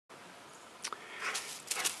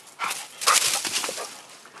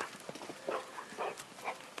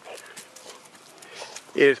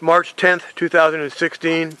It's March 10th,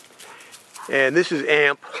 2016, and this is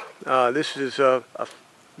Amp. This is a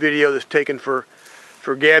video that's taken for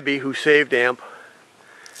Gabby, who saved Amp.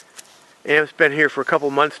 Amp's been here for a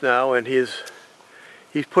couple months now, and he's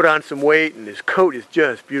put on some weight, and his coat is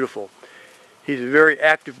just beautiful. He's a very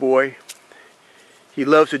active boy. He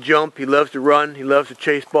loves to jump, he loves to run, he loves to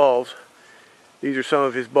chase balls. These are some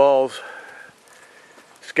of his balls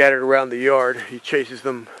scattered around the yard. He chases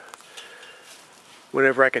them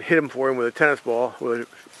whenever I can hit him for him with a tennis ball, with a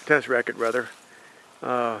tennis racket rather.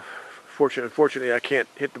 Unfortunately, I can't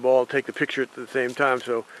hit the ball and take the picture at the same time,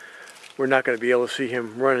 so we're not going to be able to see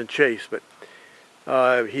him run and chase. But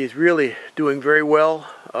he's really doing very well.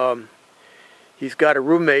 He's got a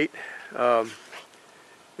roommate that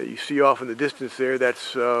you see off in the distance there.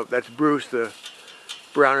 That's Bruce, the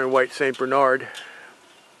brown and white St. Bernard.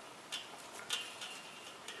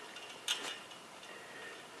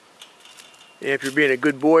 And if you're being a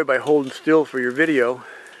good boy by holding still for your video,